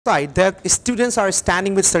Side that students are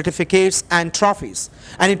standing with certificates and trophies,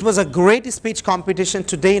 and it was a great speech competition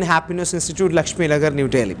today in Happiness Institute, Lakshmi Nagar, New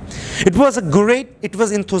Delhi. It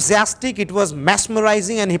was enthusiastic, it was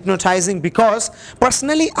mesmerizing and hypnotizing, because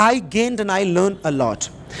personally I gained and I learned a lot.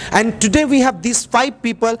 And today we have these 5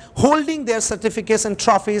 people holding their certificates and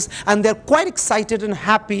trophies, and they're quite excited and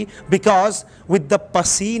happy because with the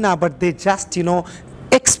pasina, but they just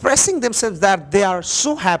expressing themselves that they are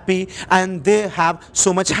so happy and they have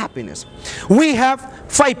so much happiness. We have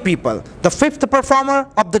 5 people: the 5th performer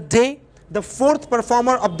of the day, the 4th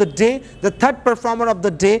performer of the day, the 3rd performer of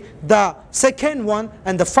the day, the 2nd one,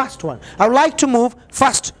 and the 1st one. I would like to move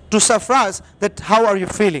first to Sarfraz. That how are you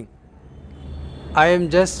feeling? I am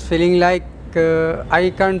just feeling like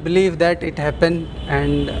I can't believe that it happened,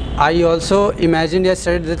 and I also imagined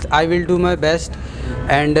yesterday that I will do my best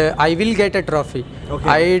and I will get a trophy. Okay.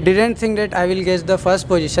 I didn't think that I will get the first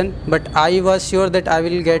position, but I was sure that I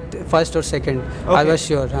will get first or second. Okay. I was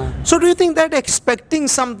sure. So do you think that expecting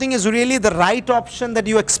something is really the right option, that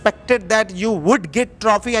you expected that you would get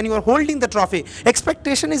trophy and you are holding the trophy?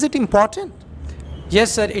 Expectation, is it important?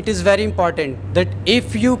 Yes sir, it is very important that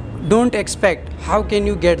if you don't expect, how can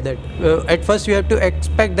you get that? At first you have to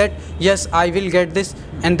expect that yes, I will get this,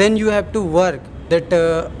 and then you have to work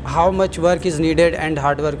that how much work is needed and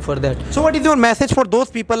hard work for that. So what is your message for those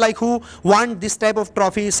people like who want this type of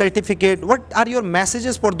trophy, certificate? What are your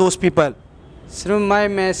messages for those people? So my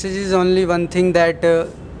message is only one thing, that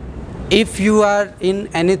if you are in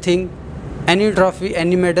anything, any trophy,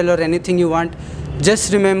 any medal or anything you want,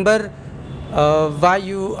 just remember why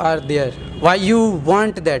you are there, why you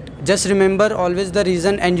want that. Just remember always the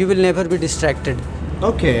reason, and you will never be distracted.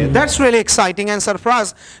 Okay, that's really exciting, and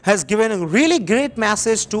Sarfraz has given a really great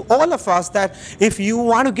message to all of us, that if you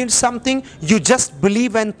want to get something, you just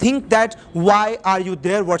believe and think that why are you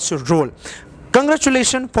there, what's your role.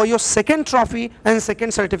 Congratulations for your 2nd trophy and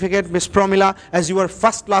 2nd certificate, Miss Pramila, as you were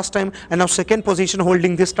 1st last time and now 2nd position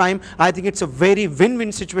holding this time. I think it's a very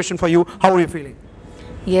win-win situation for you. How are you feeling?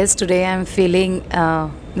 Yes, today I'm feeling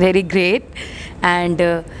very great, and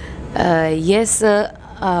yes,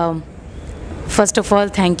 first of all,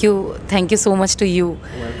 thank you so much to you.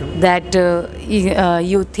 Welcome. That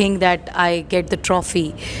you think that I get the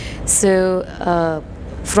trophy. So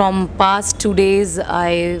from past 2 days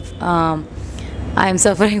I'm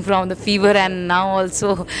suffering from the fever, and now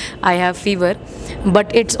also I have fever,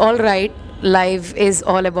 but it's all right. Life is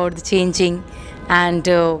all about the changing, and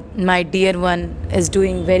my dear one is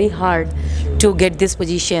doing very hard to get this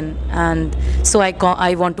position, and so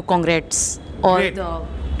I want to congrats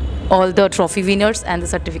all the trophy winners and the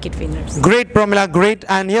certificate winners. Great, Pramila, great.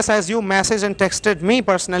 And yes, as you messaged and texted me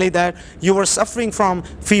personally that you were suffering from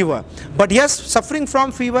fever. But yes, suffering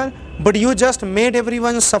from fever, but you just made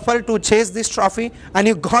everyone suffer to chase this trophy, and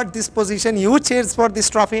you got this position, you chased for this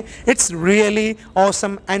trophy. It's really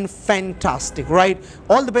awesome and fantastic, right?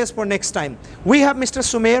 All the best for next time. We have Mr.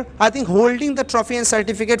 Sumer, I think, holding the trophy and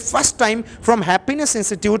certificate 1st time from Happiness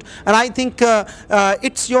Institute, and I think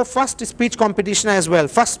it's your 1st speech competition as well,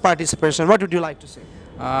 1st participation. What would you like to say?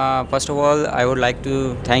 First of all, I would like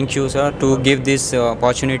to thank you, sir, to give this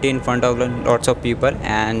opportunity in front of lots of people,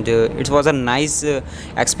 and it was a nice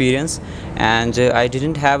experience, and I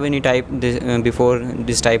didn't have any type before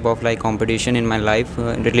this type of like competition in my life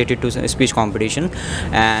related to speech competition,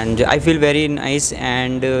 and I feel very nice.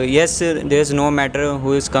 And yes, there's no matter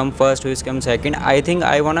who is come first, who is come second. I think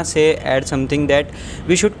I wanna add something, that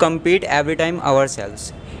we should compete every time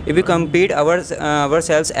ourselves. If we compete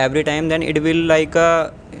ourselves every time, then it will like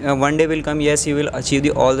one day will come, yes, you will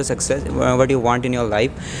achieve all the success what you want in your life.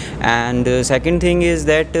 And second thing is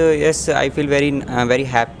that yes, I feel very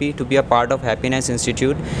happy to be a part of Happiness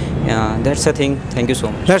Institute. That's the thing. Thank you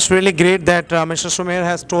so much. That's really great that Mr. Sumer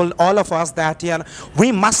has told all of us that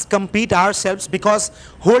we must compete ourselves, because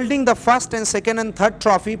holding the 1st and 2nd and 3rd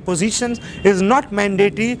trophy positions is not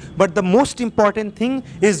mandatory, but the most important thing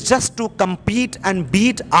is just to compete and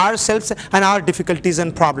beat ourselves and our difficulties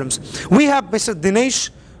and problems. We have Mr. Dinesh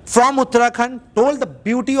from Uttarakhand, told the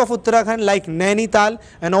beauty of Uttarakhand like Nainital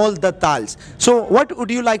and all the tals. So what would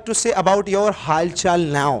you like to say about your halchal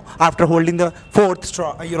now after holding the 4th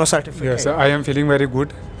certificate? Yes, I am feeling very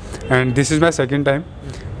good, and this is my 2nd time.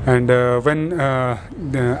 And when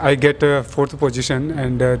I get 4th position,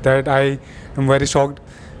 and that I am very shocked,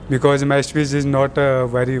 because my speech is not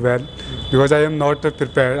very well, because I am not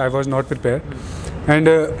prepared. I was not prepared, and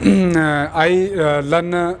I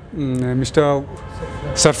learn Mr.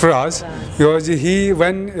 Sarfraz, because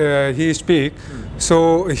when he speak,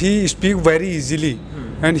 so he speak very easily,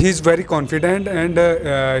 and he is very confident, and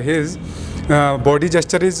his body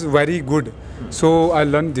gesture is very good. So I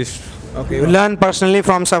learned this. Okay, you learn personally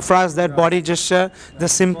from Safraz that body gesture, the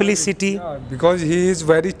simplicity. Yeah, because he is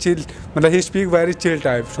very chill. Matlab he speak very chill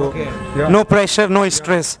type. So yeah. No pressure, no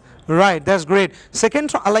stress. Right, that's great.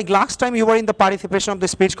 Second, like last time you were in the participation of the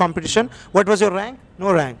speech competition, what was your rank?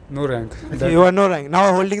 No rank. No rank. You were no rank.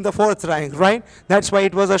 Now holding the 4th rank, right? That's why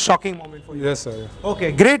it was a shocking moment for you. Yes, sir.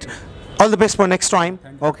 Okay, great. All the best for next time.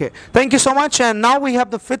 Okay, thank you so much. And now we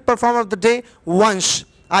have the 5th performer of the day, Vansh.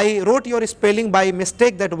 I wrote your spelling by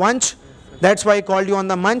mistake, that Vansh. That's why I called you on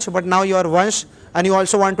the munch, but now you are Vansh, and you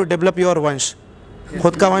also want to develop your Vansh.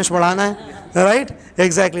 खुद का वंश बढ़ाना है, right?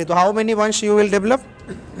 Exactly. So how many Vansh you will develop?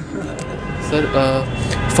 Sir,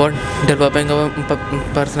 for developing our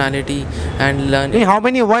personality and learning. How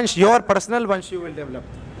many Vansh, your personal Vansh you will develop?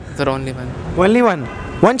 Sir, only one. Only one.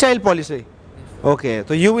 One child policy. Okay,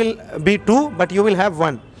 so you will be 2, but you will have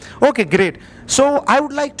 1. Okay, great. So I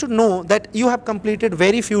would like to know that you have completed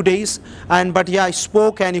very few days, and but yeah, I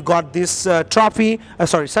spoke and you got this trophy,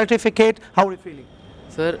 certificate. How are you feeling?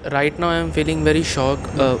 Sir, right now I am feeling very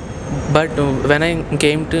shocked. But when I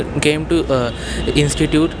came to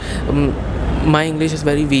institute, my English is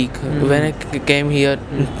very weak. When I came here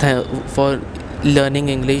for learning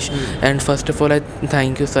English, and first of all I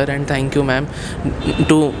thank you sir and thank you ma'am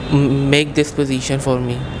to make this position for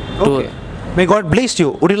me. Okay. May God bless you.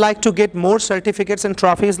 Would you like to get more certificates and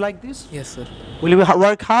trophies like this? Yes sir. Will you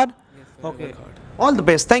work hard? Yes, sir, okay. work hard. All the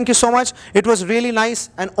best. Thank you so much. It was really nice,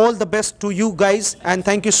 and all the best to you guys, and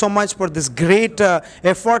thank you so much for this great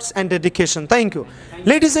efforts and dedication. Thank you.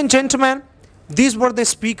 Ladies and gentlemen, these were the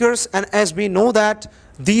speakers, and as we know that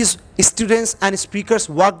these students and speakers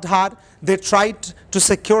worked hard. They tried to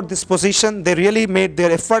secure this position. They really made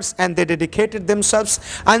their efforts and they dedicated themselves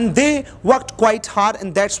and they worked quite hard,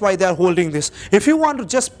 and that's why they are holding this. If you want to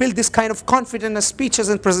just build this kind of confident speeches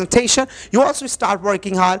and presentation, you also start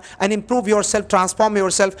working hard and improve yourself, transform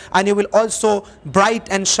yourself, and you will also bright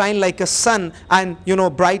and shine like a sun, and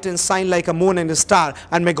bright and shine like a moon and a star.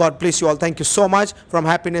 And may God bless you all. Thank you so much from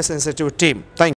Happiness Institute team. Thank you.